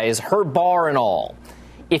it, guys. Her bar and all.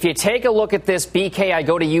 If you take a look at this, BK, I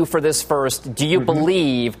go to you for this first. Do you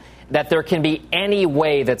believe that there can be any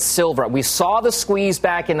way that silver, we saw the squeeze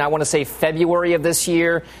back in, I want to say, February of this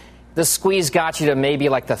year. The squeeze got you to maybe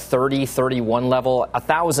like the 30, 31 level.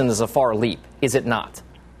 1,000 is a far leap, is it not?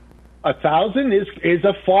 1,000 is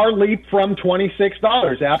a far leap from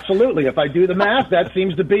 $26. Absolutely. If I do the math, that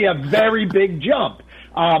seems to be a very big jump.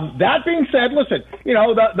 That being said, listen,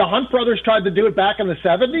 the Hunt brothers tried to do it back in the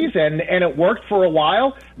 70s, and it worked for a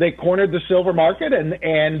while. They cornered the silver market,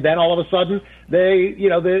 and then all of a sudden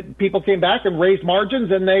the people came back and raised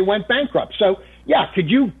margins, and they went bankrupt. So, yeah, could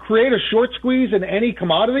you create a short squeeze in any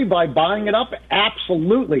commodity by buying it up?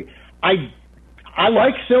 Absolutely. I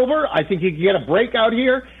like silver. I think you can get a breakout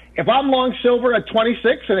here. If I'm long silver at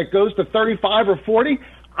 26 and it goes to 35 or 40,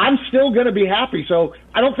 I'm still going to be happy. So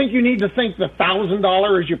I don't think you need to think the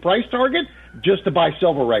 $1,000 is your price target just to buy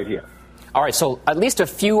silver right here. All right, so at least a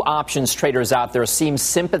few options traders out there seem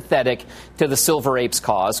sympathetic to the Silver Apes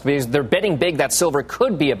cause because they're betting big that silver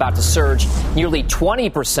could be about to surge nearly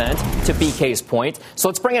 20% to BK's point. So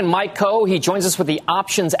let's bring in Mike Coe. He joins us with the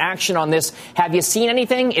options action on this. Have you seen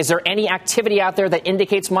anything? Is there any activity out there that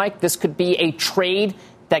indicates, Mike, this could be a trade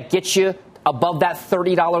that gets you above that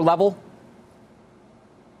 $30 level?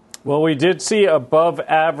 Well, we did see above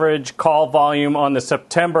average call volume on the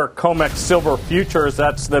September COMEX silver futures.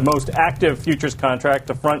 That's the most active futures contract,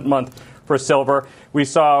 the front month for silver. We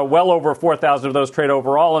saw well over 4,000 of those trade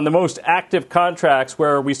overall. And the most active contracts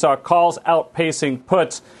where we saw calls outpacing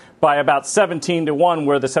puts by about 17-1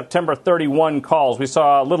 were the September 31 calls. We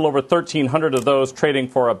saw a little over 1,300 of those trading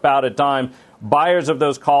for about a dime. Buyers of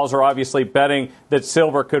those calls are obviously betting that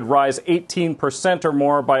silver could rise 18% or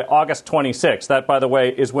more by August 26. That, by the way,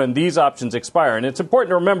 is when these options expire. And it's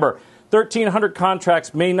important to remember, 1,300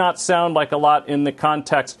 contracts may not sound like a lot in the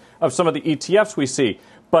context of some of the ETFs we see.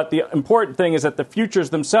 But the important thing is that the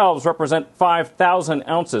futures themselves represent 5,000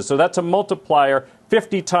 ounces. So that's a multiplier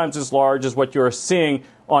 50 times as large as what you're seeing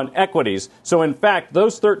on equities. So, in fact,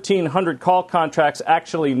 those 1,300 call contracts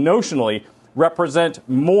actually notionally represent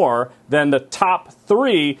more than the top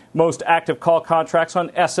three most active call contracts on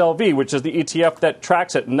SLV, which is the ETF that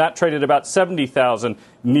tracks it, and that traded about 70,000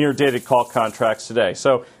 near-dated call contracts today.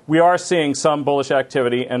 So we are seeing some bullish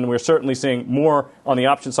activity, and we're certainly seeing more on the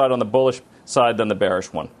option side on the bullish side than the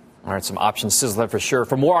bearish one. All right, some options sizzling for sure.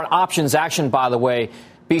 For more on options action, by the way,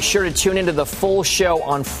 be sure to tune into the full show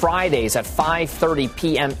on Fridays at 5:30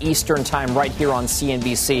 p.m. Eastern Time right here on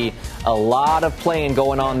CNBC. A lot of playing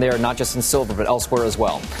going on there, not just in silver, but elsewhere as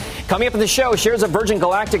well. Coming up in the show, shares of Virgin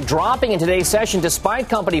Galactic dropping in today's session despite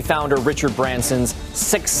company founder Richard Branson's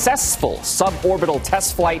successful suborbital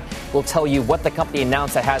test flight. We'll tell you what the company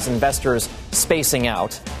announced that has investors spacing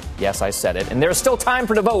out. Yes, I said it. And there's still time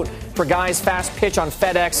to vote for Guy's Fast Pitch on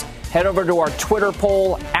FedEx. Head over to our Twitter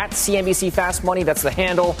poll at CNBC Fast Money. That's the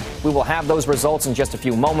handle. We will have those results in just a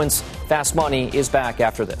few moments. Fast Money is back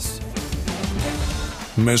after this.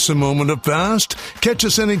 Miss a moment of Fast? Catch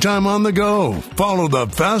us anytime on the go. Follow the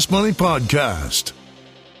Fast Money Podcast.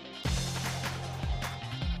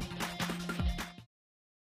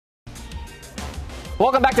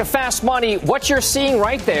 Welcome back to Fast Money. What you're seeing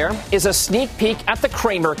right there is a sneak peek at the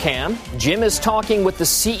Cramer Cam. Jim is talking with the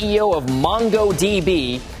CEO of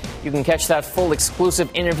MongoDB. You can catch that full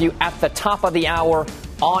exclusive interview at the top of the hour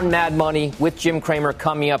on Mad Money with Jim Cramer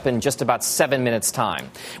coming up in just about 7 minutes'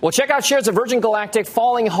 time. Well, check out shares of Virgin Galactic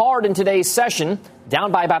falling hard in today's session,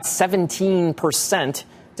 down by about 17%,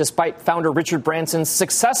 despite founder Richard Branson's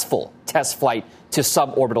successful test flight to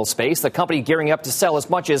suborbital space. The company gearing up to sell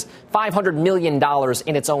as much as $500 million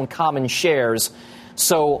in its own common shares.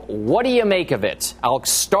 So what do you make of it? I'll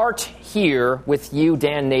start here with you,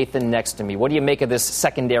 Dan Nathan, next to me. What do you make of this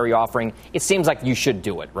secondary offering? It seems like you should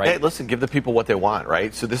do it, right? Hey, listen, give the people what they want,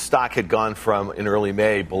 right? So this stock had gone from, in early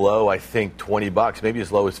May, below, I think, $20, maybe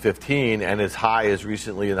as low as 15, and as high as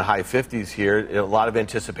recently in the high 50s here. A lot of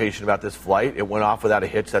anticipation about this flight. It went off without a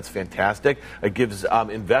hitch. That's fantastic. It gives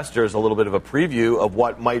investors a little bit of a preview of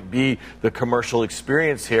what might be the commercial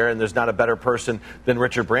experience here, and there's not a better person than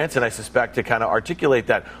Richard Branson, I suspect, to kind of articulate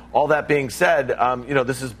that. All that being said,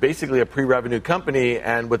 this is basically a pre-revenue company,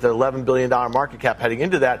 and with an $11 billion market cap heading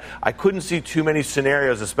into that, I couldn't see too many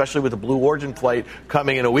scenarios, especially with the Blue Origin flight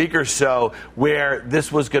coming in a week or so, where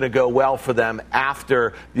this was going to go well for them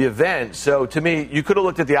after the event. So to me, you could have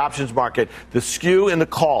looked at the options market. The skew in the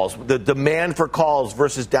calls, the demand for calls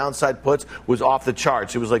versus downside puts was off the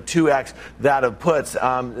charts. It was like 2x that of puts,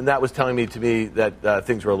 and that was telling me that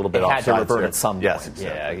things were a little bit off. Had to revert at some point. Yes, exactly.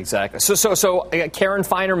 Yeah, exactly. So Karen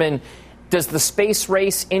Feinerman, does the space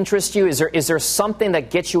race interest you? Is there something that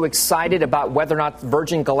gets you excited about whether or not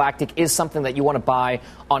Virgin Galactic is something that you want to buy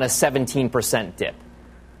on a 17% dip?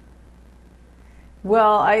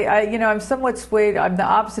 Well, I'm somewhat swayed. I'm the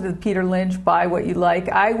opposite of Peter Lynch. Buy what you like.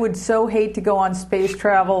 I would so hate to go on space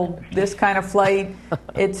travel, this kind of flight.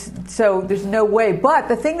 So there's no way. But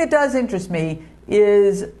the thing that does interest me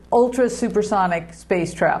is ultra supersonic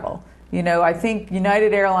space travel. I think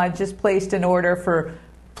United Airlines just placed an order for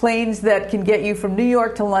planes that can get you from New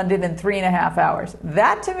York to London in 3.5 hours.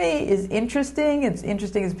 That, to me, is interesting. It's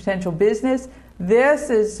interesting as potential business. This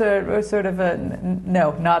is sort of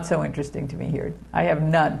not so interesting to me here. I have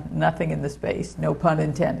nothing in the space, no pun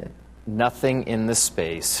intended. Nothing in the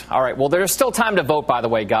space. All right, well, there's still time to vote, by the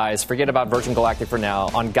way, guys. Forget about Virgin Galactic for now.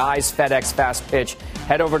 On Guy's FedEx Fast Pitch,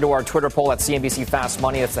 head over to our Twitter poll at CNBC Fast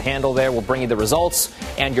Money. That's the handle there. We'll bring you the results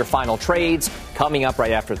and your final trades coming up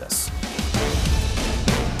right after this.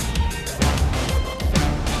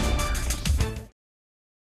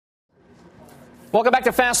 Welcome back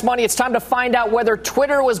to Fast Money. It's time to find out whether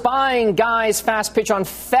Twitter was buying Guy's Fast Pitch on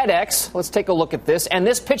FedEx. Let's take a look at this. And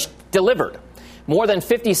this pitch delivered. More than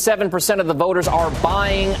 57% of the voters are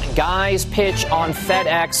buying Guy's pitch on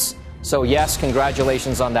FedEx. So, yes,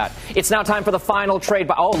 congratulations on that. It's now time for the final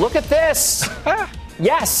trade. Oh, look at this.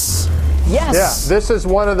 Yes. Yes. Yeah, this is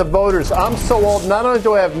one of the voters. I'm so old. Not only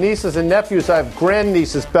do I have nieces and nephews, I have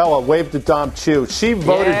grandnieces. Bella, wave to Dom Chu. She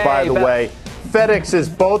voted, by the way. FedEx is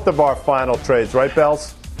both of our final trades, right,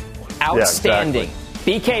 Bells? Outstanding. Yeah,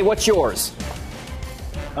 exactly. BK, what's yours?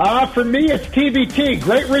 For me, it's TBT.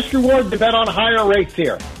 Great risk reward to bet on higher rates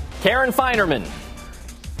here. Karen Feinerman.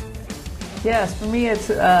 Yes, for me, it's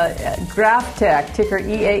GrafTech, ticker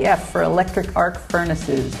EAF, for electric arc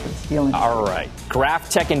furnaces. All right.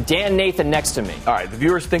 GrafTech and Dan Nathan next to me. All right. The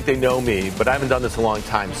viewers think they know me, but I haven't done this in a long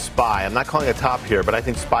time. SPY. I'm not calling a top here, but I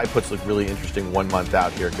think SPY puts look really interesting 1 month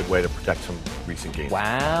out here. Good way to protect some recent gains.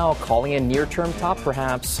 Wow. Calling a near-term top,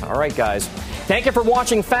 perhaps. All right, guys. Thank you for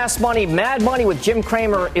watching Fast Money. Mad Money with Jim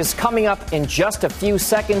Cramer is coming up in just a few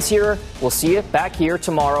seconds here. We'll see you back here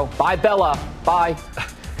tomorrow. Bye, Bella. Bye.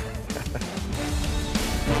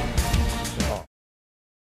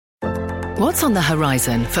 What's on the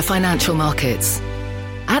horizon for financial markets?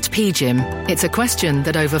 At PGIM, it's a question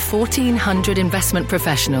that over 1,400 investment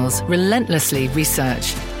professionals relentlessly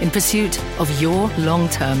research in pursuit of your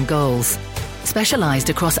long-term goals. Specialized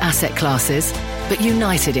across asset classes, but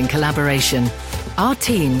united in collaboration, our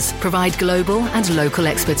teams provide global and local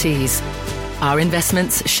expertise. Our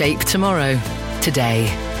investments shape tomorrow, today.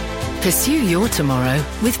 Pursue your tomorrow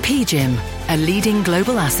with PGIM, a leading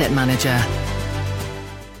global asset manager.